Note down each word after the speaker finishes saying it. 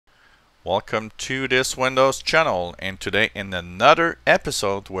Welcome to this Windows channel, and today in another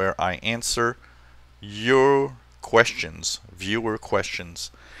episode where I answer your questions, viewer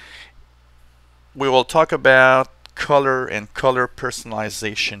questions. We will talk about color and color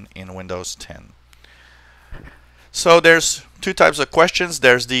personalization in Windows 10. So there's two types of questions.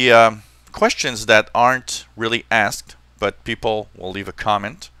 There's the questions that aren't really asked, but people will leave a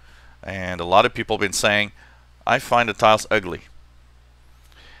comment. And a lot of people have been saying, I find the tiles ugly.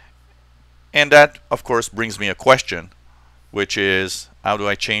 And that, of course, brings me a question, which is, how do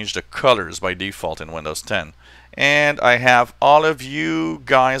I change the colors by default in Windows 10? And I have all of you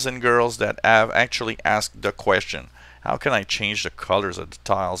guys and girls that have actually asked the question, how can I change the colors of the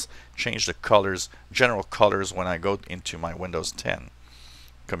tiles, change the colors, general colors when I go into my Windows 10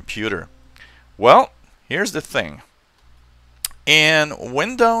 computer? Well, here's the thing. In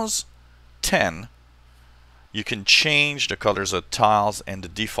Windows 10, you can change the colors of tiles and the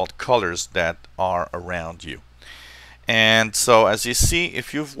default colors that are around you. And so as you see,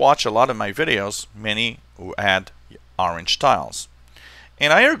 if you've watched a lot of my videos, many who had orange tiles.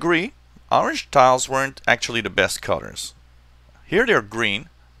 And I agree, orange tiles weren't actually the best colors. Here they're green,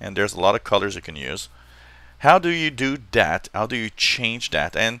 and there's a lot of colors you can use. How do you do that? How do you change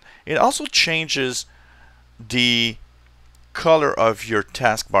that? And it also changes the color of your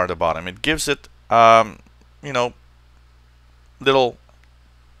taskbar at the bottom. It gives it little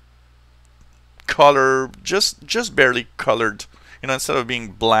color, just barely colored. Instead of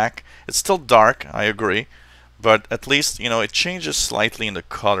being black, it's still dark, I agree, but at least it changes slightly in the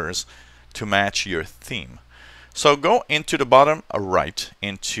colors to match your theme. So go into the bottom right,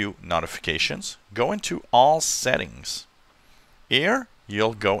 into notifications, go into all settings. Here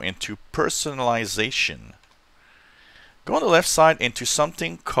you'll go into personalization. Go on the left side into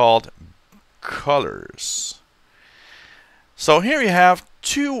something called colors. So here you have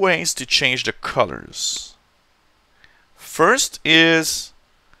two ways to change the colors. First is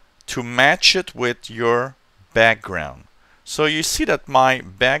to match it with your background. So you see that my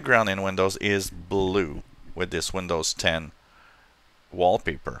background in Windows is blue with this Windows 10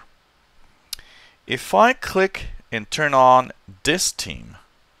 wallpaper. If I click and turn on this theme,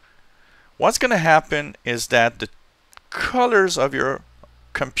 what's going to happen is that the colors of your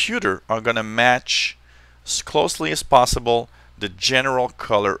computer are going to match as closely as possible the general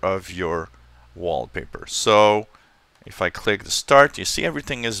color of your wallpaper. So if I click the start, you see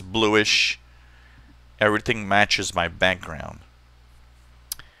everything is bluish. Everything matches my background.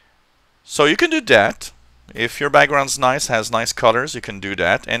 So you can do that. If your background's nice, has nice colors, you can do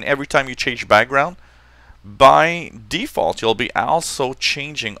that. And every time you change background, by default, you'll be also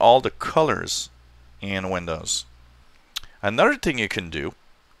changing all the colors in Windows. Another thing you can do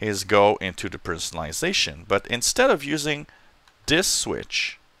is go into the personalization, but instead of using this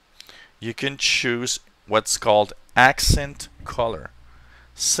switch, you can choose what's called accent color.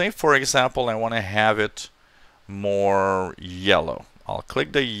 Say for example I want to have it more yellow. I'll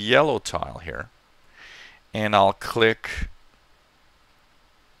click the yellow tile here, and I'll click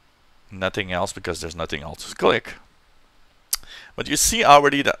nothing else because there's nothing else to click. But you see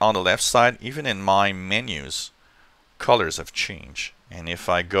already that on the left side, even in my menus, colors have changed. And if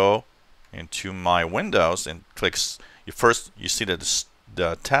I go into my Windows and clicks, you see that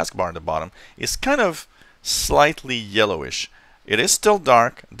the taskbar at the bottom is kind of slightly yellowish. It is still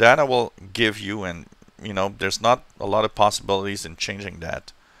dark. That I will give you, and there's not a lot of possibilities in changing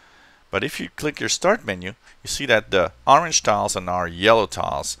that. But if you click your start menu, you see that the orange tiles are now yellow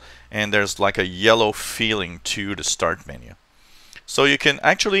tiles, and there's like a yellow feeling to the start menu. So you can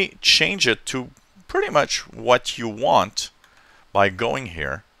actually change it to pretty much what you want by going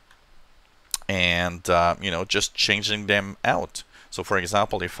here and just changing them out. So for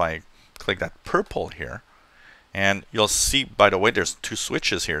example, if I click that purple here, and you'll see, by the way, there's two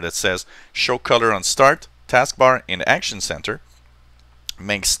switches here that says show color on start taskbar in action center.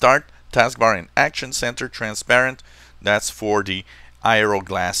 Make start taskbar in action center transparent. That's for the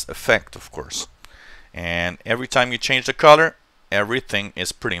aeroglass effect, of course. And every time you change the color, everything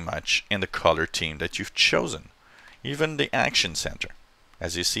is pretty much in the color theme that you've chosen, even the action center,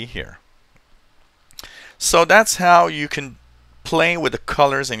 as you see here. So that's how you can play with the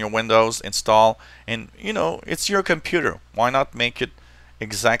colors in your Windows install. And it's your computer. Why not make it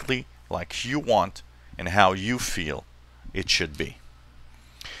exactly like you want and how you feel it should be?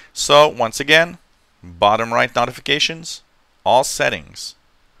 So once again, bottom right notifications, all settings,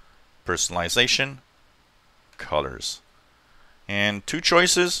 personalization, colors. And two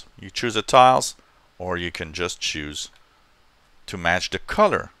choices, you choose the tiles, or you can just choose to match the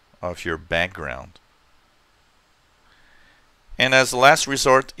color of your background. And as a last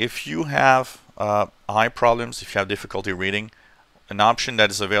resort, if you have eye problems, if you have difficulty reading, an option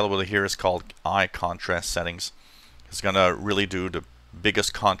that is available here is called eye contrast settings. It's going to really do the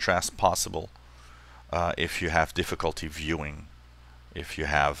biggest contrast possible if you have difficulty viewing, if you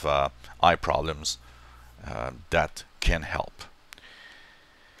have eye problems. That can help.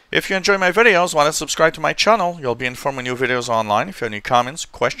 If you enjoy my videos, want to subscribe to my channel, you'll be informed when new videos are online. If you have any comments,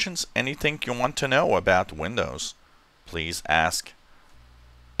 questions, anything you want to know about Windows, please ask.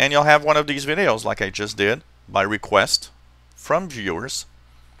 And you'll have one of these videos like I just did by request from viewers.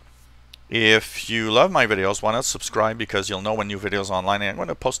 If you love my videos, why not subscribe, because you'll know when new videos are online, and I'm going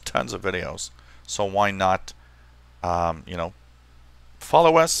to post tons of videos. So why not,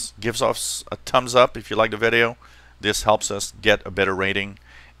 follow us, give us a thumbs up if you like the video. This helps us get a better rating,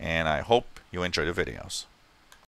 and I hope you enjoy the videos.